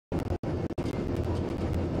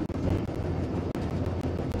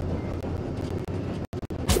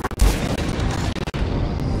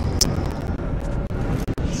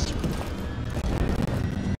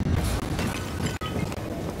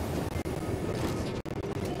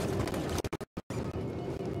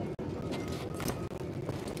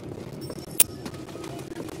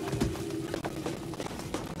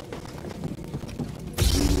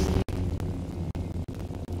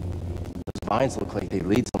lines look like they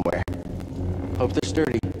lead somewhere. Hope they're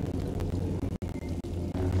sturdy.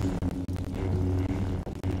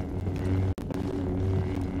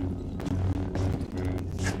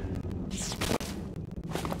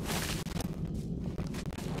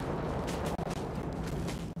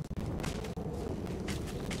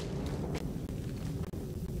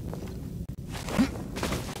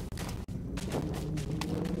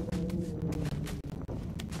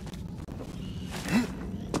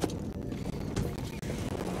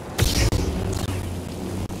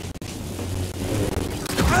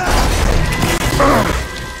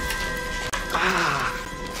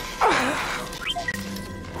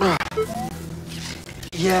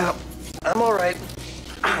 Yeah, I'm all right.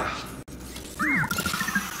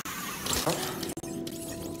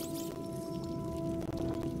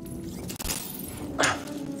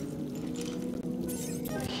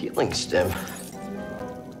 Healing stim.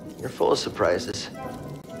 You're full of surprises.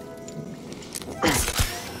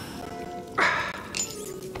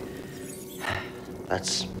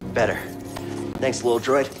 That's better. Thanks, little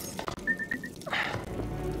droid.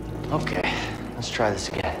 Okay, let's try this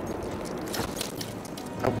again.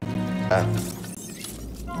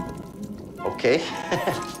 Okay.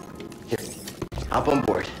 Here, hop on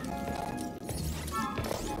board.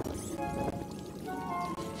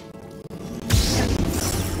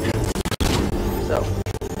 So,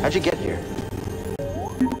 how'd you get here?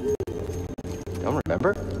 Don't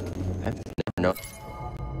remember? I've never known.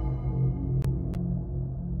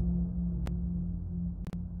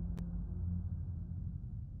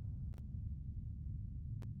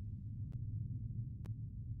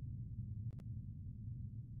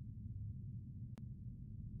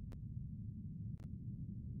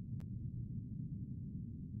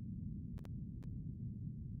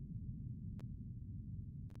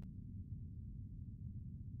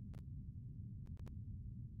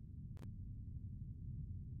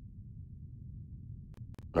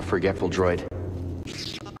 A forgetful droid.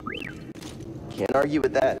 Can't argue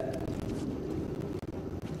with that.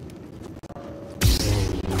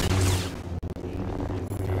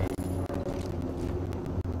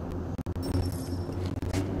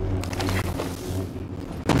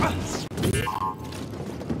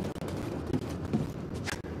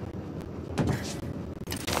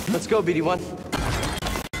 Let's go, BD-1.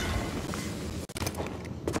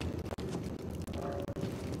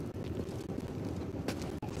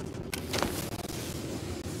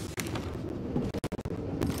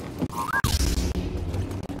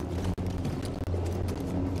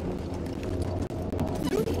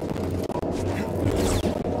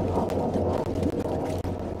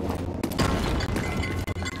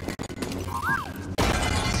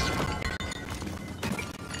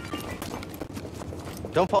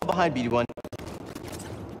 Don't fall behind, BD-1.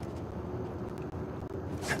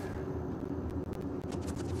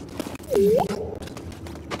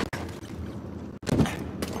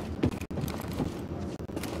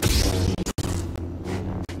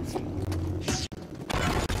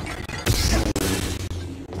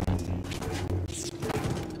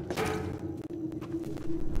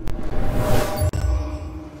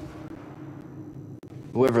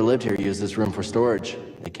 Whoever lived here used this room for storage.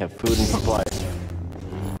 They kept food and supplies.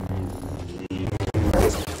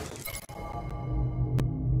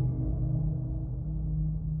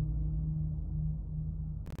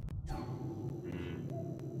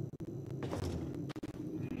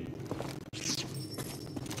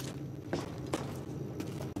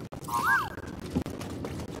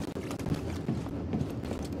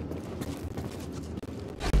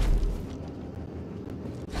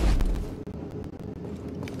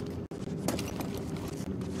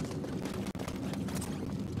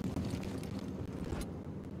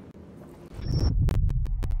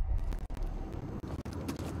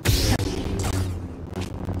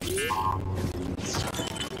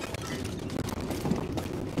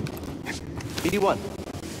 BD-1.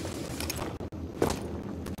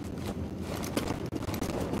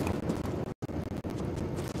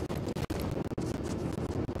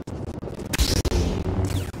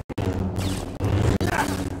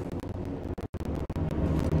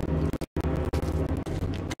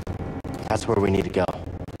 That's where we need to go.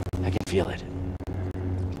 I can feel it.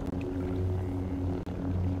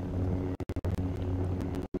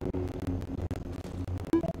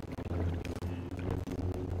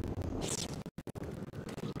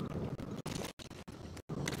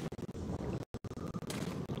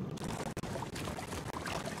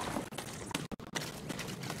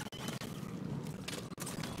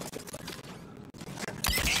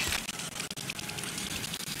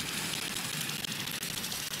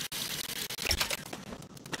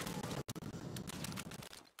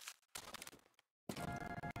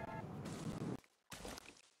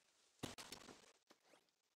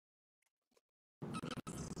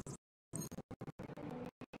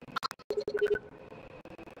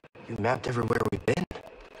 You mapped everywhere we've been.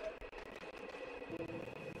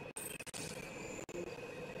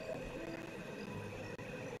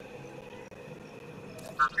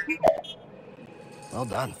 Well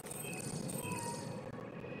done.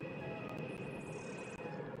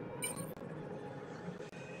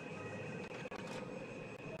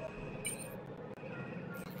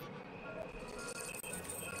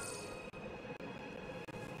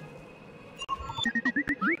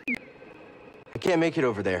 I can't make it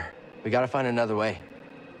over there. We gotta find another way.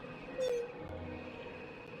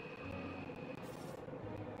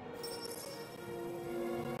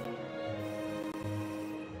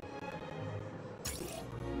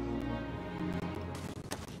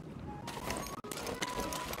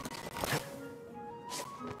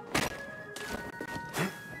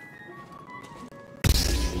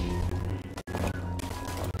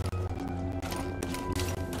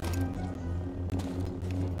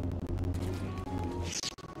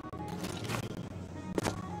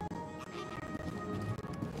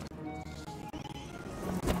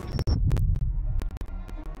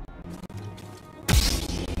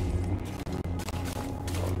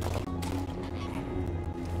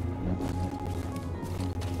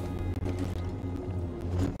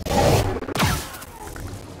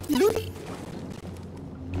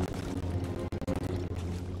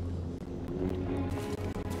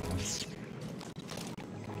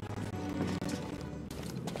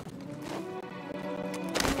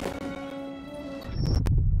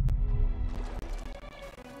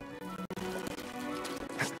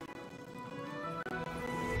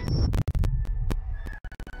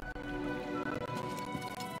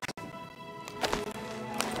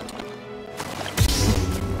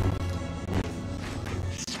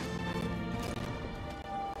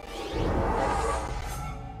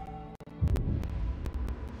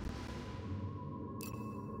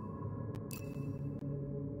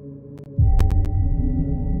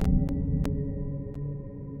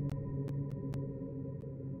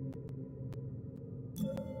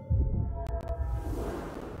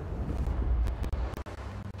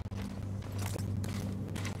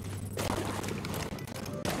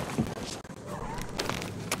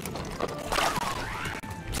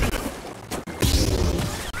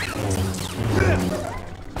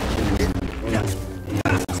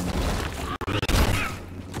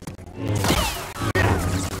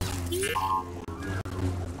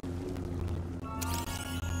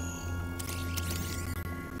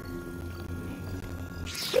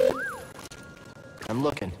 I'm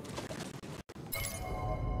looking.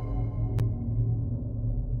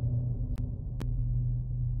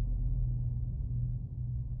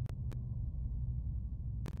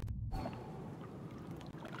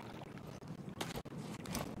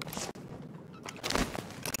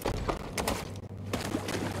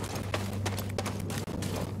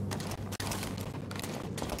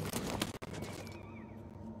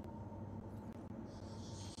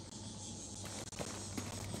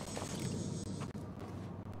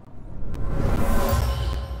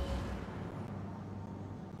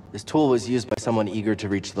 This tool was used by someone eager to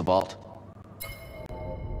reach the vault.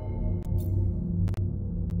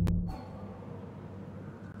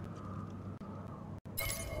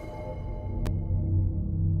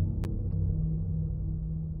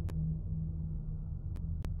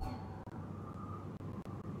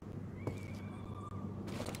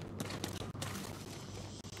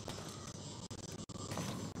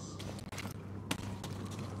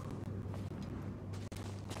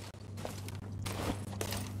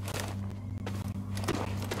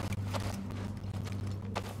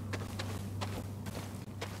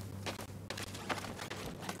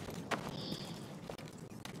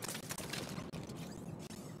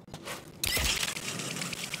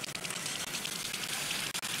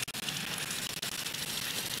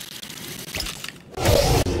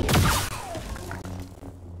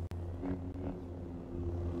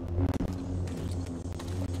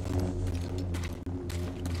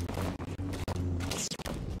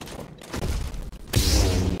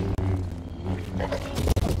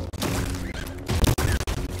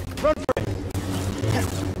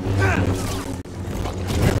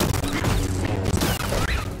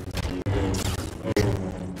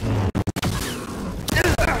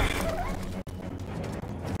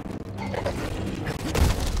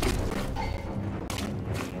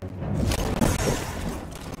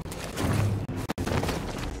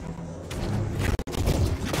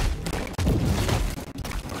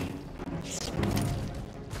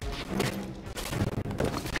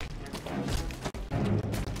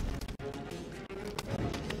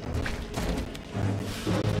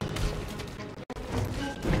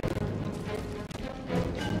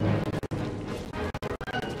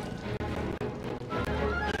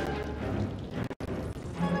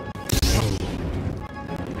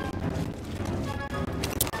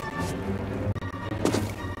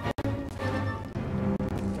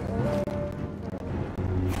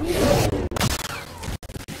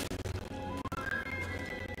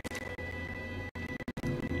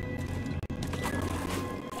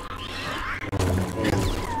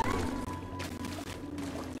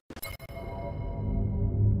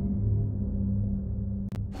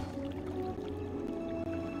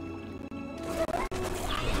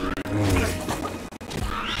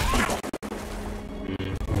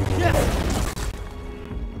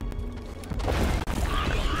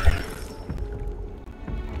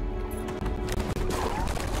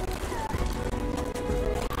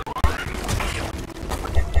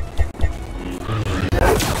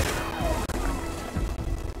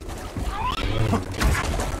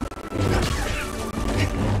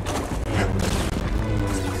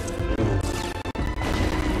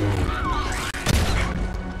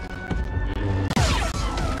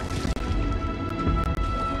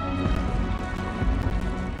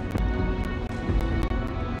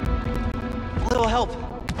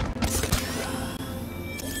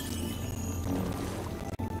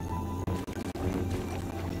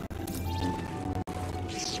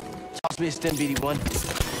 me a stim, BD1.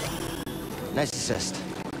 Nice assist.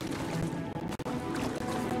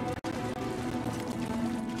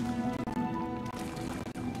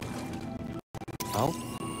 Oh?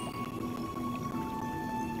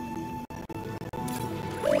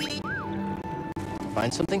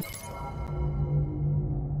 Find something?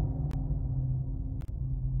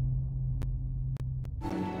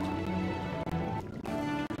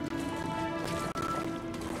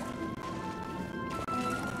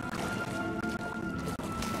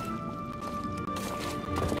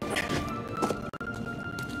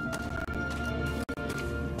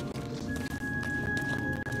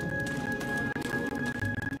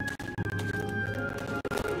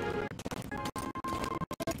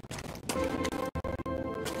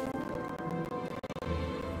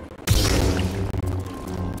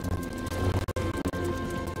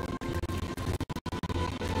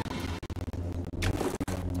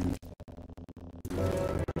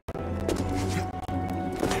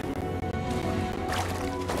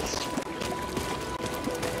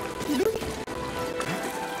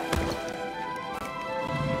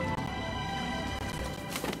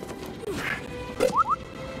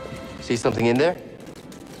 See something in there?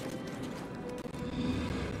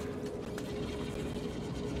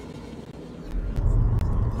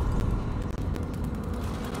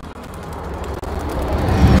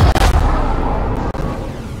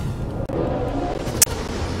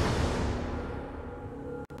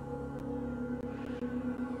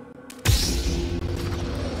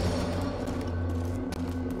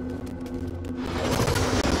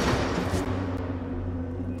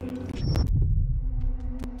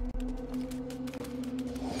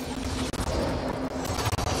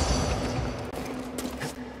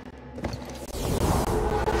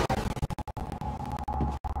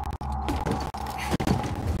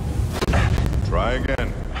 Try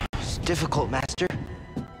again. It's difficult, Master.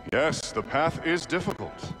 Yes, the path is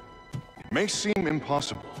difficult. It may seem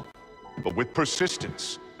impossible, but with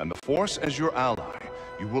persistence and the Force as your ally,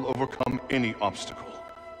 you will overcome any obstacle.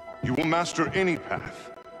 You will master any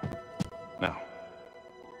path. Now,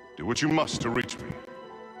 do what you must to reach me.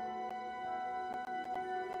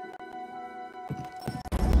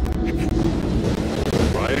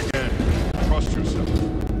 Try again. Trust yourself.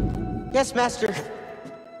 Yes, Master.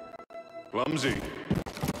 Clumsy.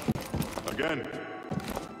 Again.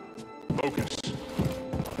 Focus.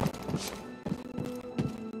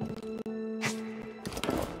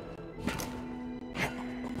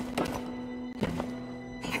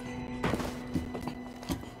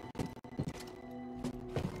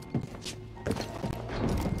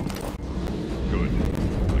 Good.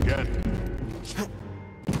 Again.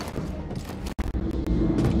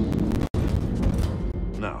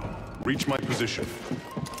 Now, reach my position.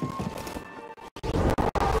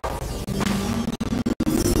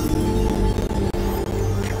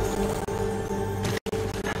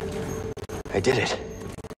 I did it.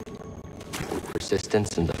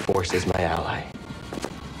 Persistence and the Force is my ally.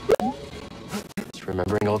 Just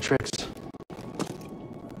remembering old tricks.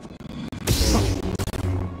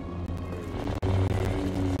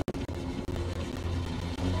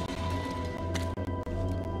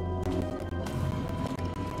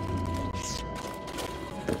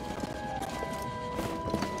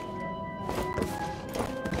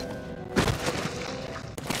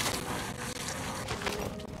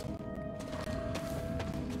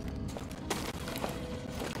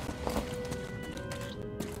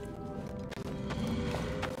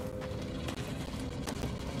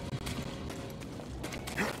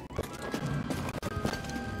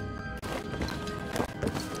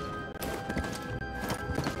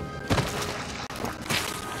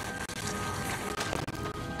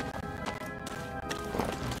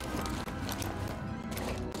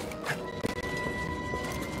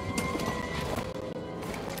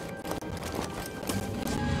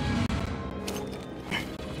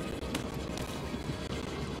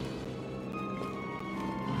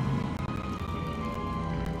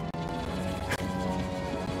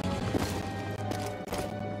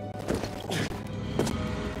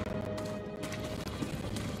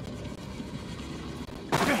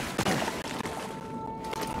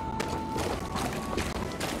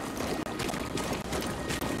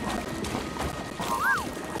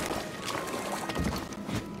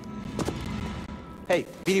 Hey,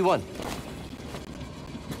 BD1.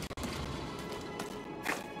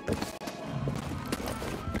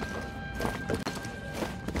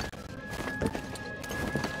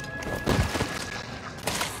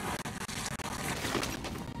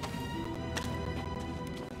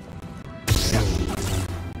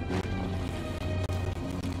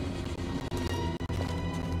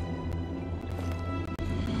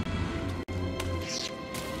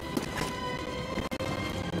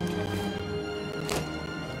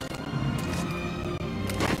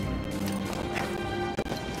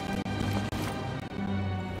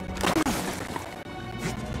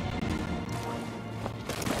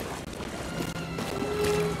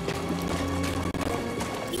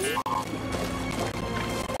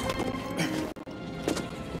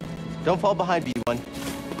 Don't fall behind, B1.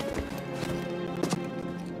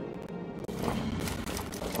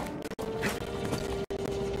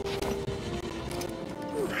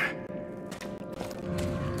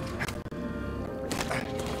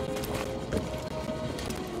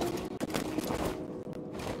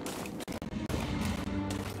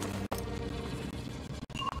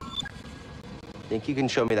 Think you can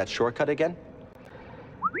show me that shortcut again?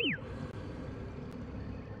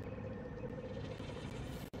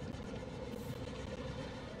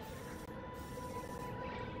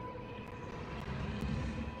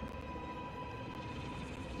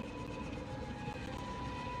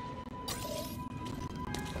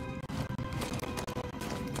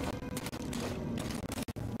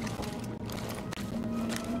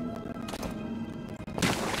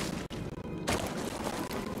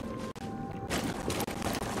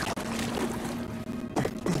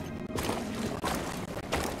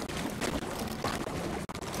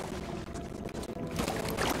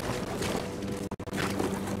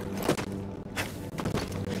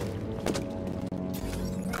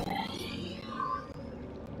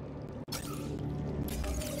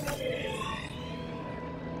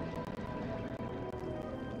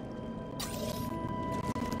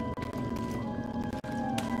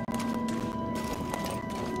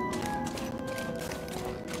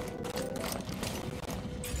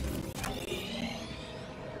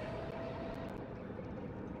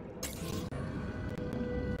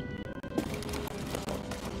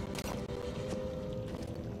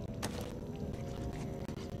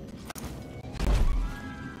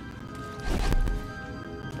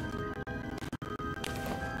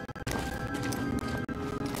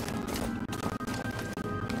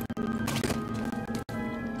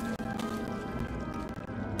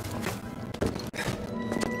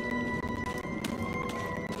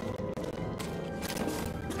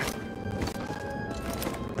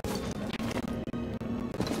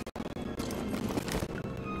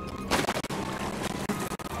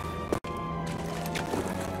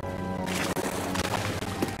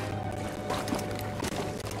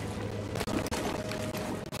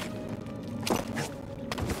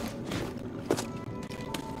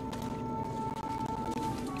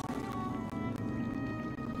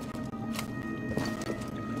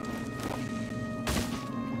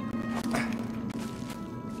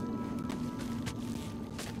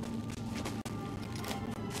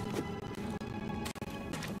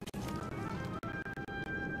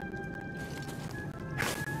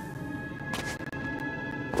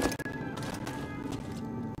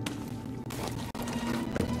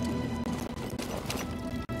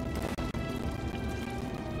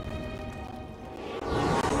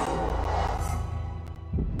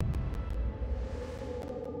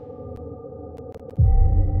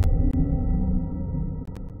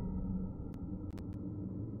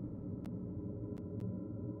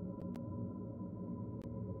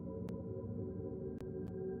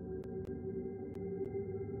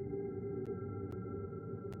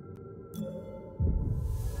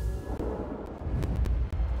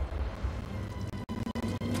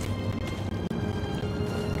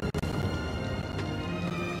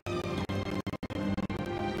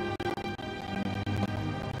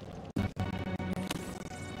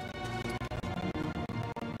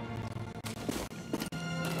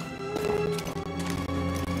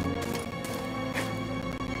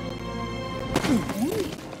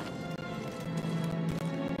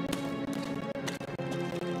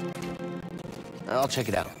 I'll check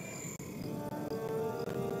it out.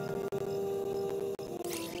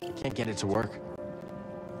 Can't get it to work.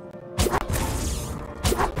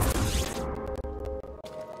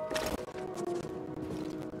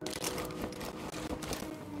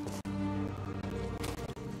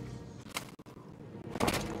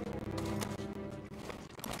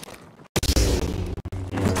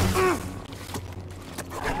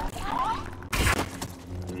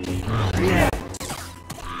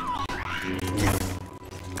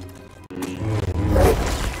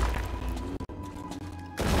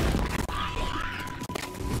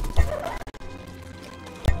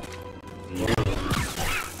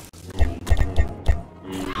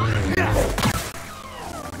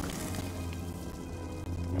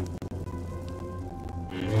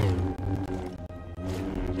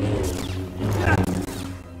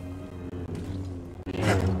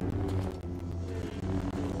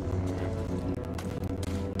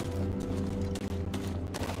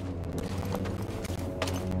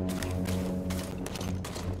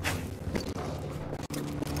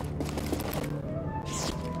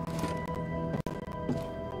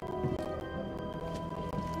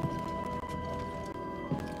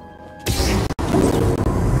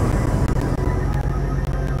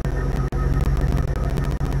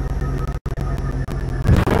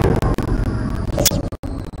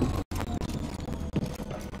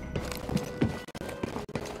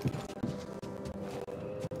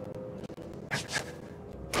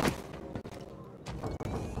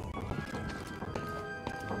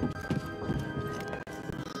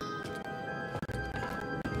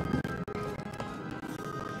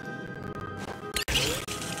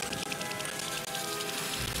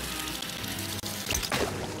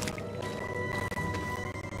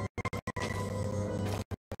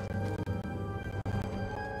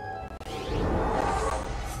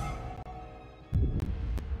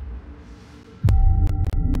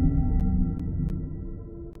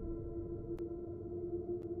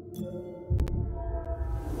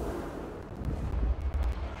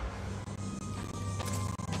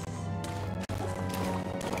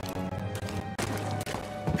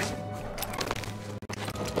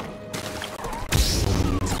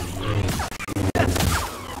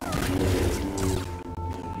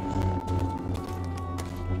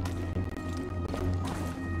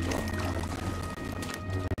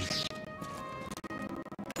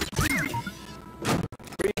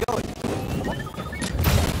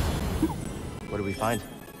 find.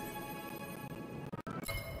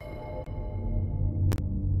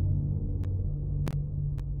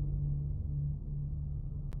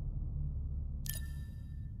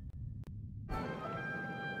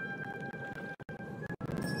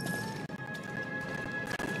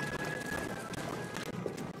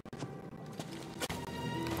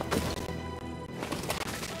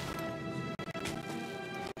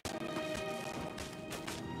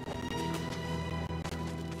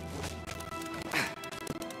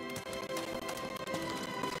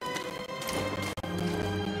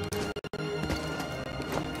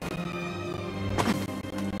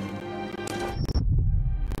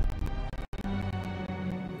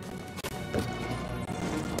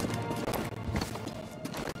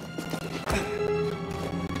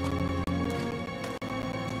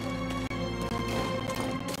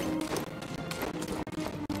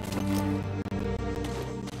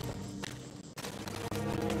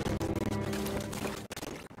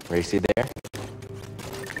 Racy there?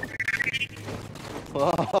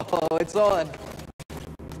 Whoa, it's on.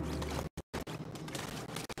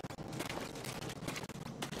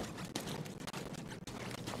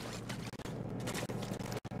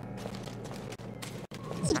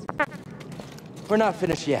 We're not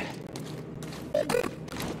finished yet.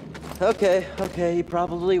 Okay, he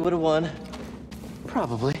probably would have won.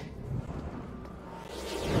 Probably.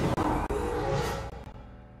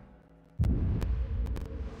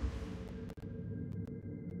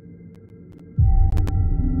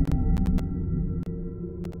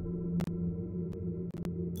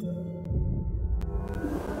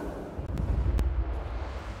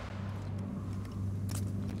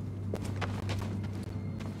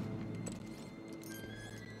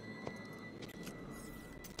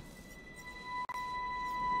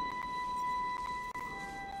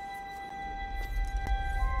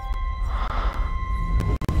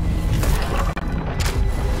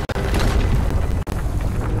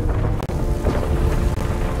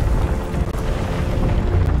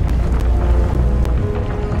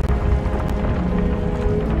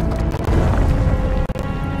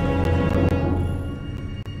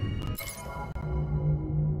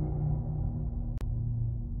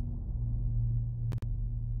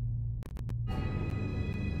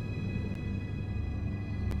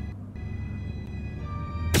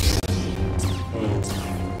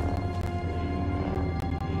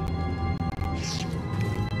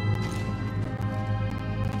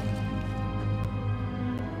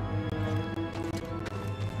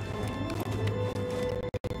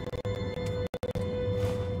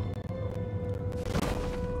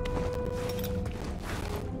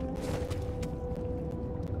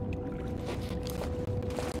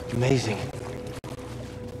 Amazing.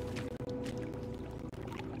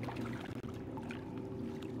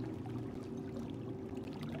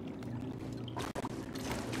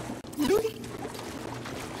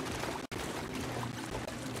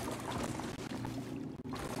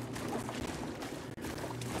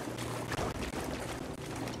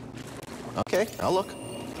 Okay, I'll look.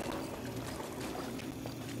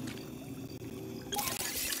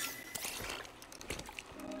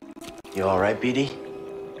 You all right, BD?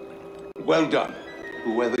 Well done,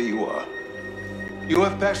 whoever you are. You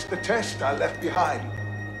have passed the test I left behind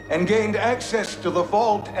and gained access to the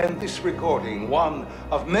vault and this recording, one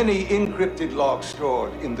of many encrypted logs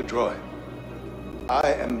stored in the droid.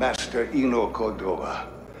 I am Master Eno Cordova.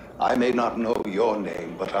 I may not know your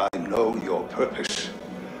name, but I know your purpose.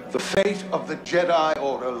 The fate of the Jedi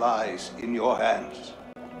Order lies in your hands.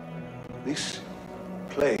 This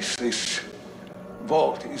place, this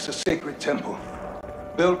vault, is a sacred temple,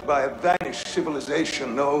 built by a vanished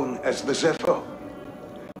civilization known as the Zepho.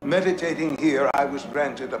 Meditating here, I was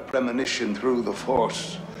granted a premonition through the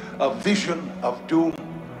Force, a vision of doom.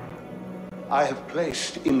 I have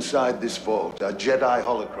placed inside this vault a Jedi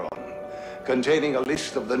holocron containing a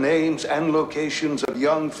list of the names and locations of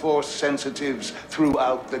young Force sensitives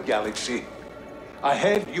throughout the galaxy.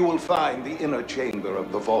 Ahead, you will find the inner chamber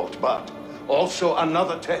of the vault, but also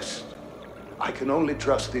another test. I can only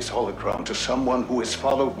trust this holocron to someone who has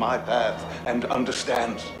followed my path and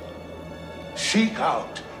understands. Seek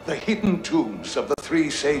out the hidden tombs of the three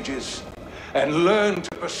sages and learn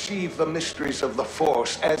to perceive the mysteries of the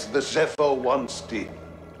Force as the Zepho once did.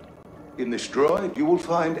 In this droid, you will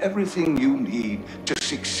find everything you need to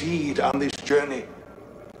succeed on this journey.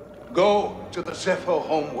 Go to the Zepho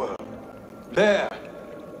homeworld. There,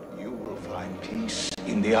 you will find peace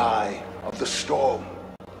in the eye of the storm.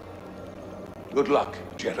 Good luck,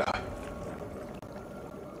 Jedi.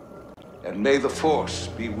 And may the Force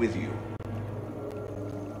be with you.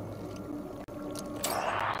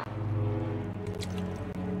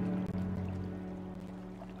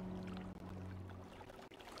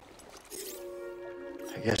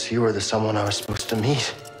 I guess you were the someone I was supposed to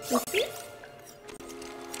meet.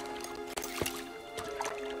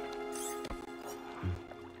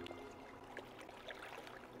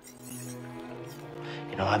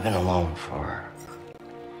 You know, I've been alone for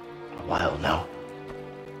a while now.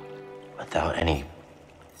 Without any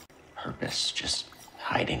purpose, just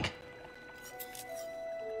hiding.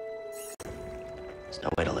 There's no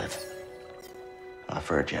way to live. Not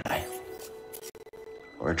for a Jedi.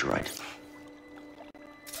 Or a droid.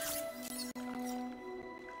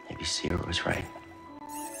 Maybe Seer was right.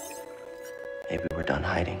 Maybe we're done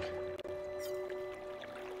hiding.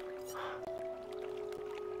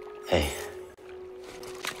 Hey,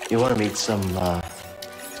 you want to meet some,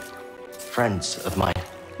 friends of mine?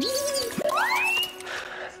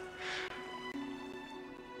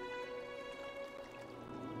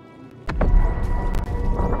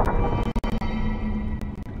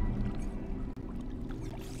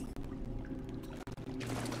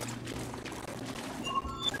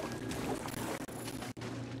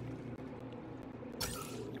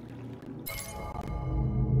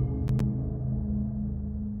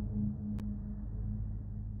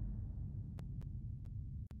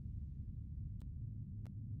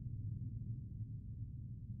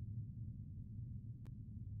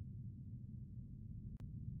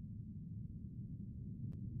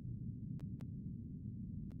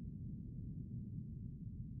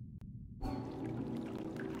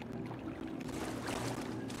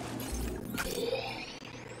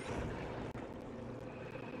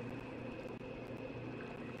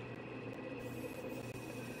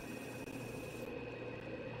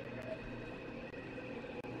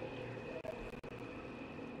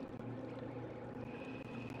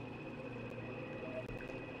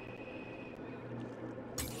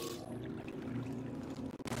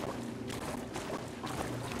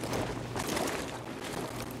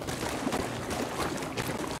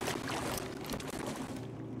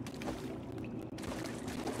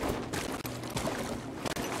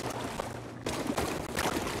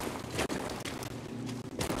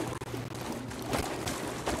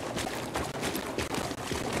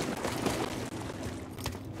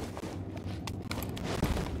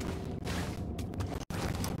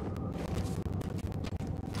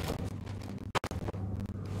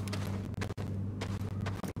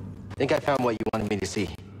 I think I found what you wanted me to see.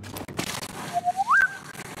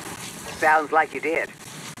 Sounds like you did.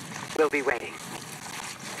 We'll be waiting.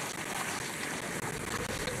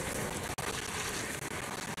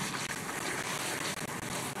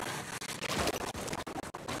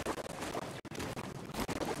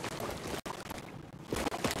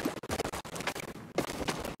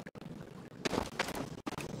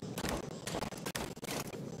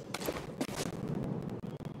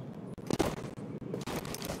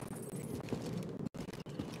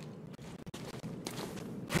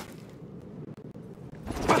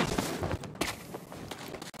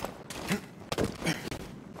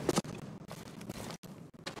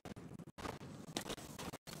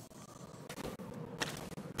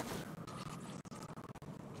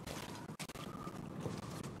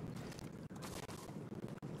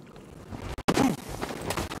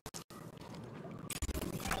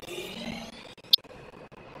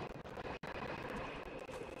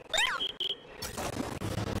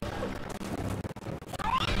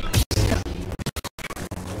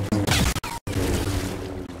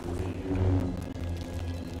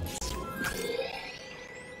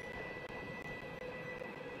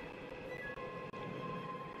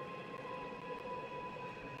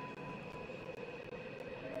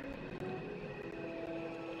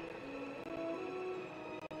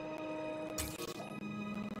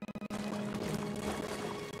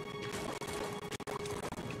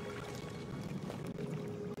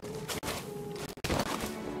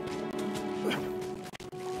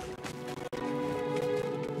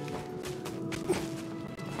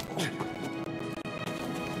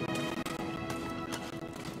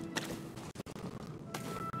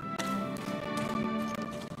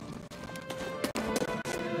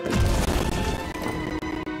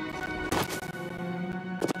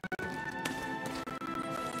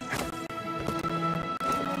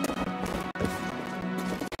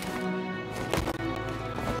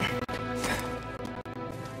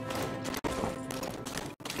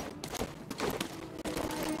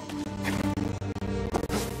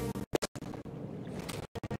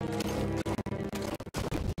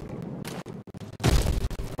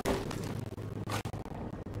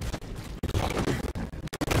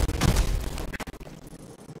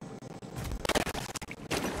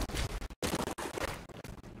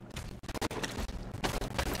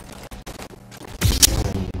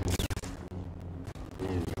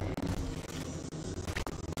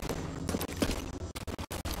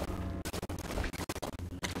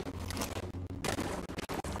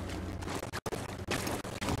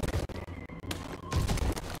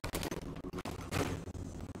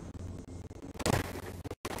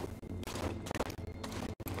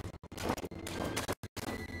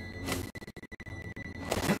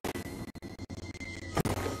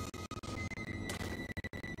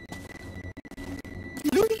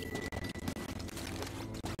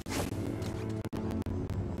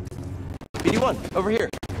 BD1, over here.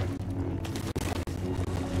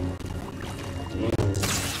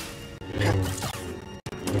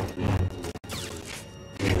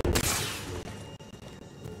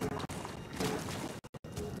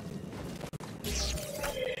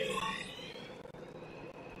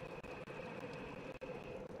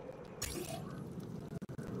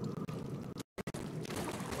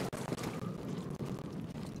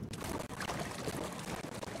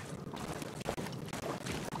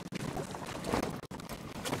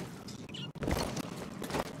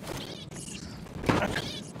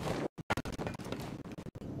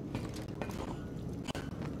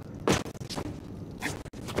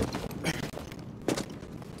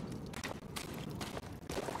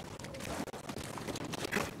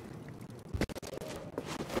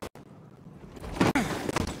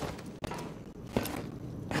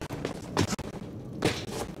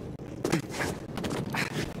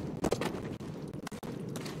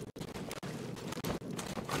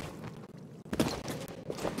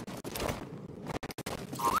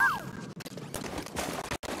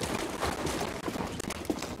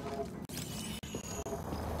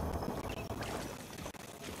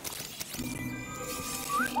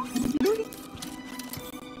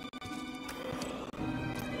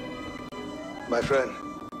 My friend,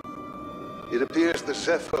 it appears the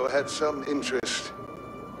Zepho had some interest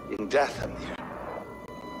in Dathomir.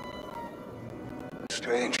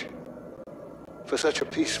 Strange. For such a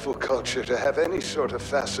peaceful culture to have any sort of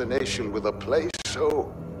fascination with a place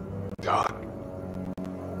so dark.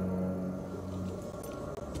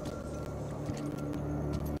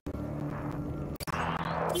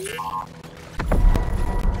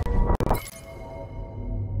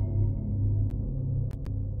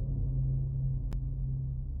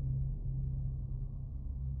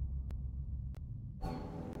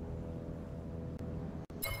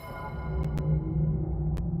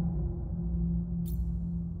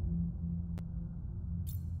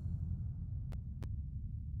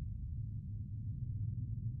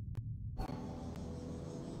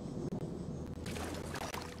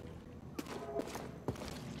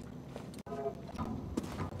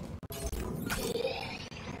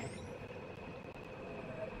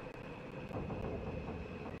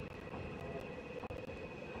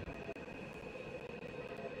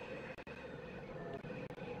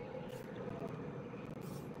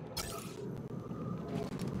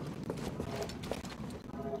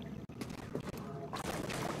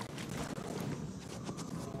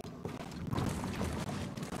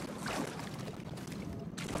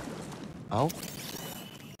 Oh?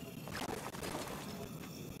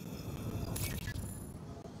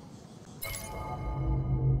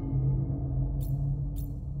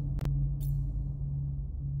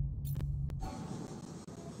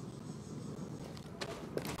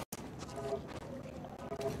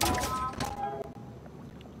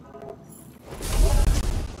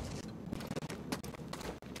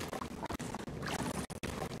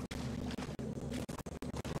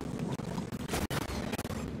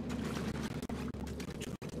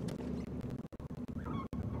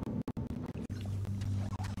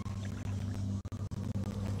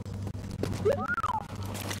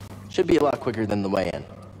 Should be a lot quicker than the way in.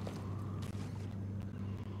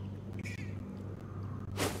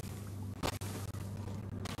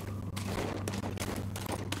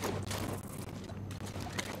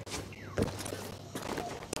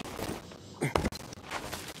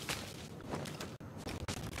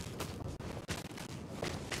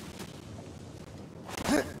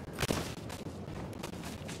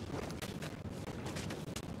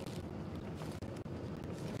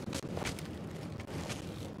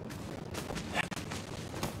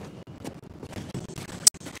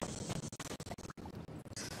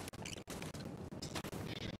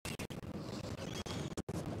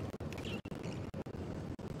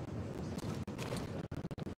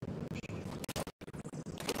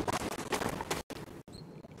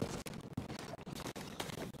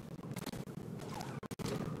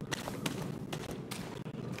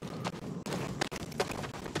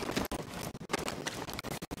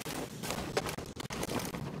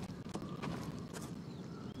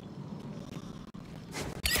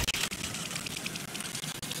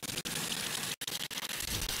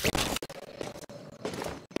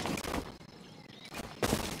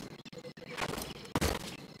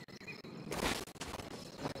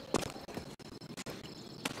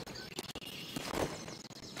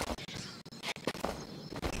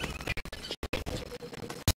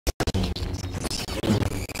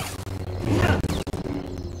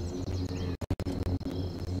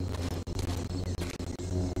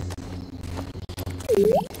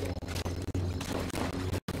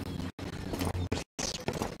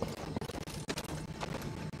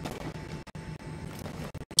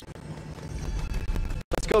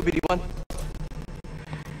 go, BD1.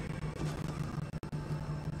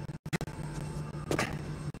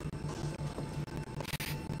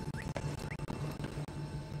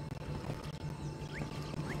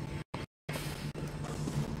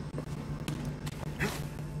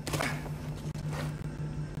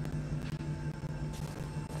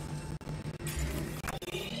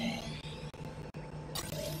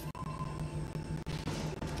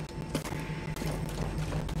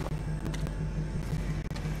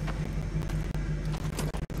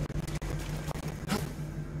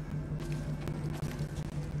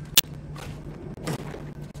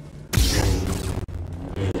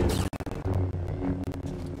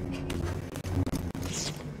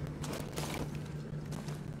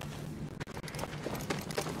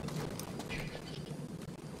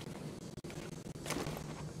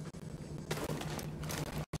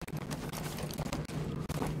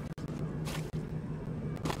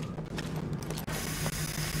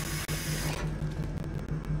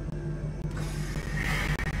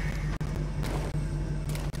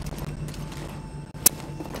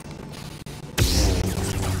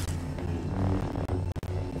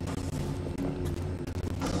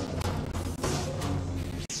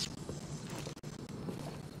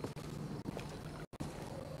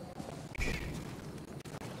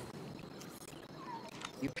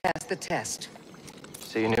 You passed the test.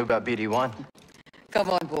 So you knew about BD1?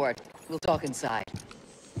 Come on board. We'll talk inside.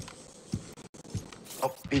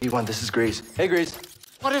 Oh, BD1, this is Grease. Hey, Grease.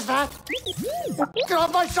 What is that? Get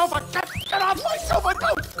off my sofa! Get off my sofa!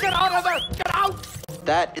 Don't! Get out of there! Get out!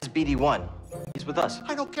 That is BD1. He's with us.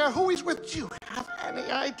 I don't care who he's with. Do you have any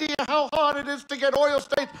idea how hard it is to get oil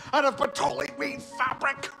stains out of petroleum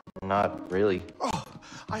fabric? Not really. Oh,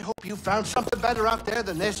 I hope you found something better out there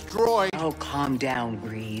than this droid. Oh, calm down,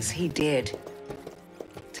 Grease. He did.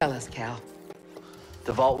 Tell us, Cal.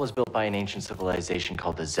 The vault was built by an ancient civilization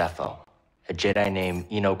called the Zepho. A Jedi named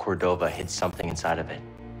Eno Cordova hid something inside of it.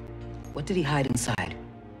 What did he hide inside?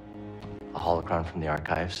 A holocron from the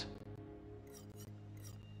archives.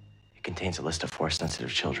 It contains a list of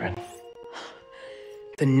Force-sensitive children.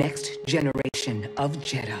 The next generation of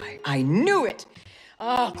Jedi. I knew it!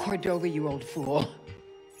 Ah, Cordova, you old fool.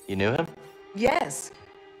 You knew him? Yes,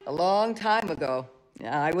 a long time ago.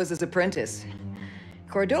 I was his apprentice.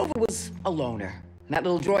 Cordova was a loner. That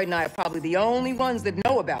little droid and I are probably the only ones that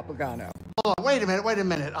know about Bogano. Hold on, wait a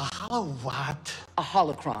minute. A hollow what? A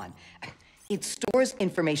holocron. It stores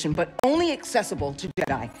information, but only accessible to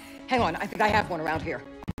Jedi. Hang on, I think I have one around here.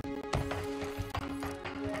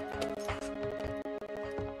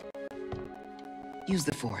 Use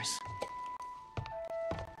the Force.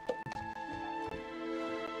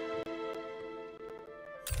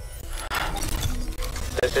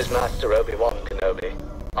 This is Master Obi-Wan Kenobi.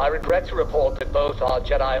 I regret to report that both our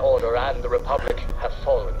Jedi Order and the Republic have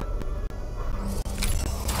fallen.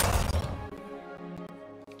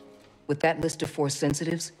 With that list of Force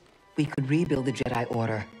sensitives, we could rebuild the Jedi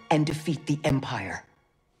Order and defeat the Empire.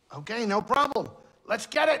 Okay, no problem. Let's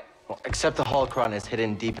get it. Well, except the holocron is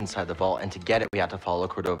hidden deep inside the vault, and to get it, we have to follow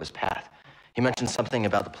Cordova's path. He mentioned something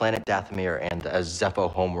about the planet Dathomir and a Zepho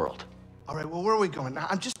homeworld. All right, well, where are we going?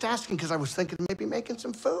 I'm just asking because I was thinking maybe making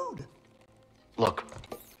some food. Look,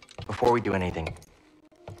 before we do anything,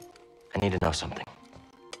 I need to know something.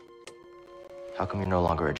 How come you're no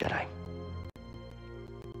longer a Jedi?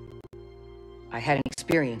 I had an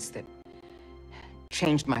experience that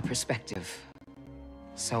changed my perspective.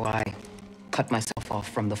 So I cut myself off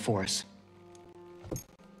from the Force.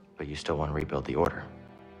 But you still want to rebuild the Order.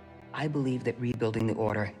 I believe that rebuilding the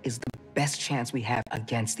Order is the best chance we have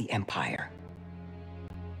against the Empire.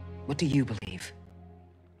 What do you believe?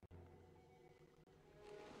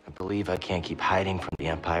 I believe I can't keep hiding from the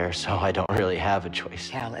Empire, so I don't really have a choice.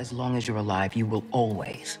 Cal, as long as you're alive, you will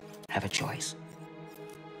always have a choice.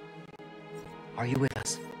 Are you with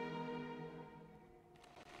us?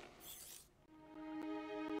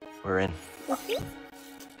 We're in.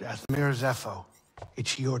 Dathomir Zepho,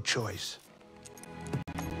 it's your choice.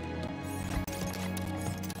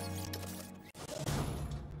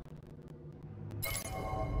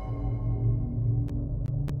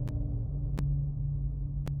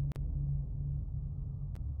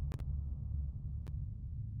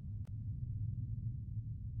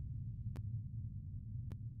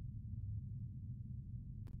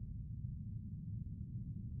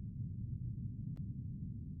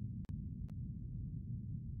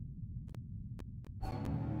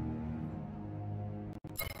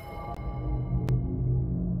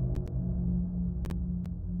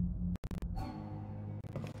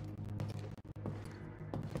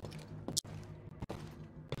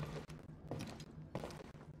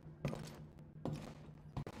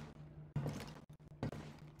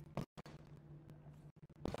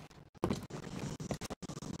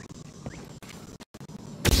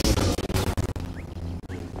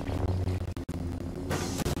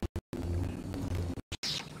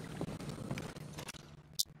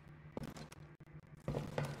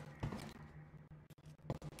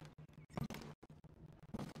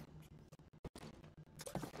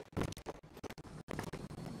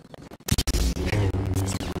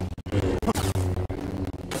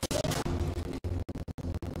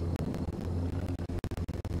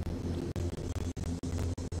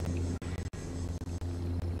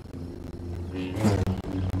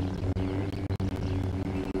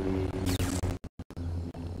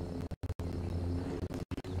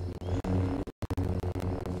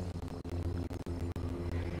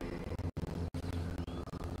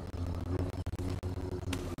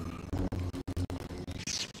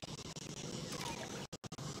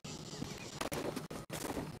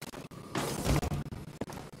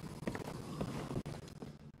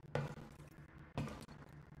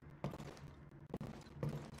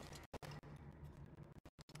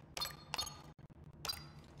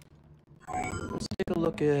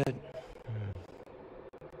 look at...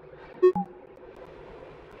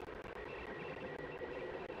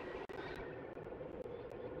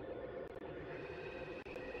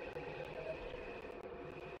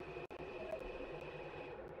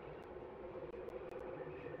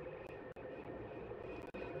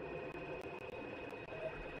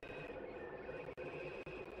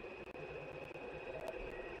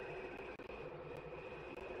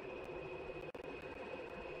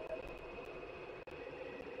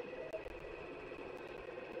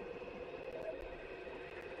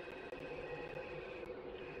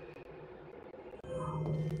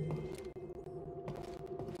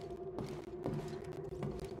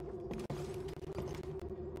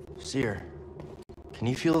 Seer, can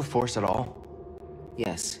you feel the Force at all?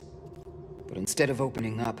 Yes. But instead of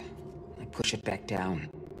opening up, I push it back down.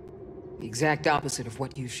 The exact opposite of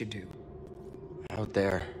what you should do. Out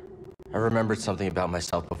there, I remembered something about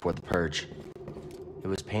myself before the Purge. It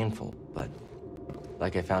was painful, but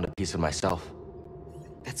like I found a piece of myself.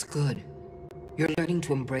 That's good. You're learning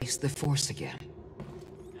to embrace the Force again.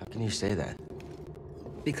 How can you say that?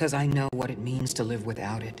 Because I know what it means to live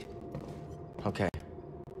without it. Okay,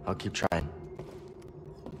 I'll keep trying.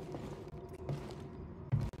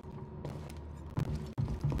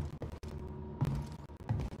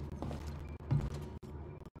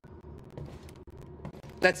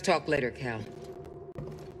 Let's talk later, Cal.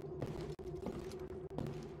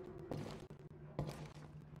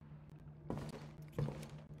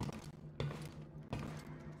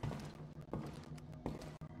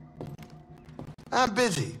 I'm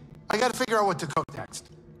busy. I gotta figure out what to cook next.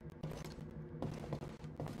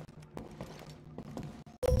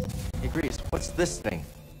 Hey, Grease, what's this thing?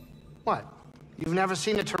 What? You've never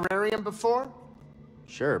seen a terrarium before?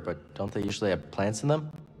 Sure, but don't they usually have plants in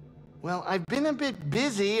them? Well, I've been a bit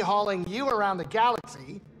busy hauling you around the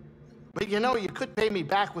galaxy. But you know, you could pay me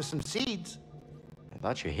back with some seeds. I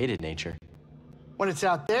thought you hated nature. When it's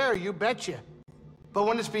out there, you betcha. But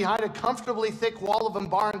when it's behind a comfortably thick wall of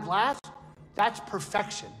embarring glass, that's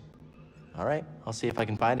perfection. All right, I'll see if I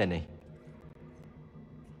can find any.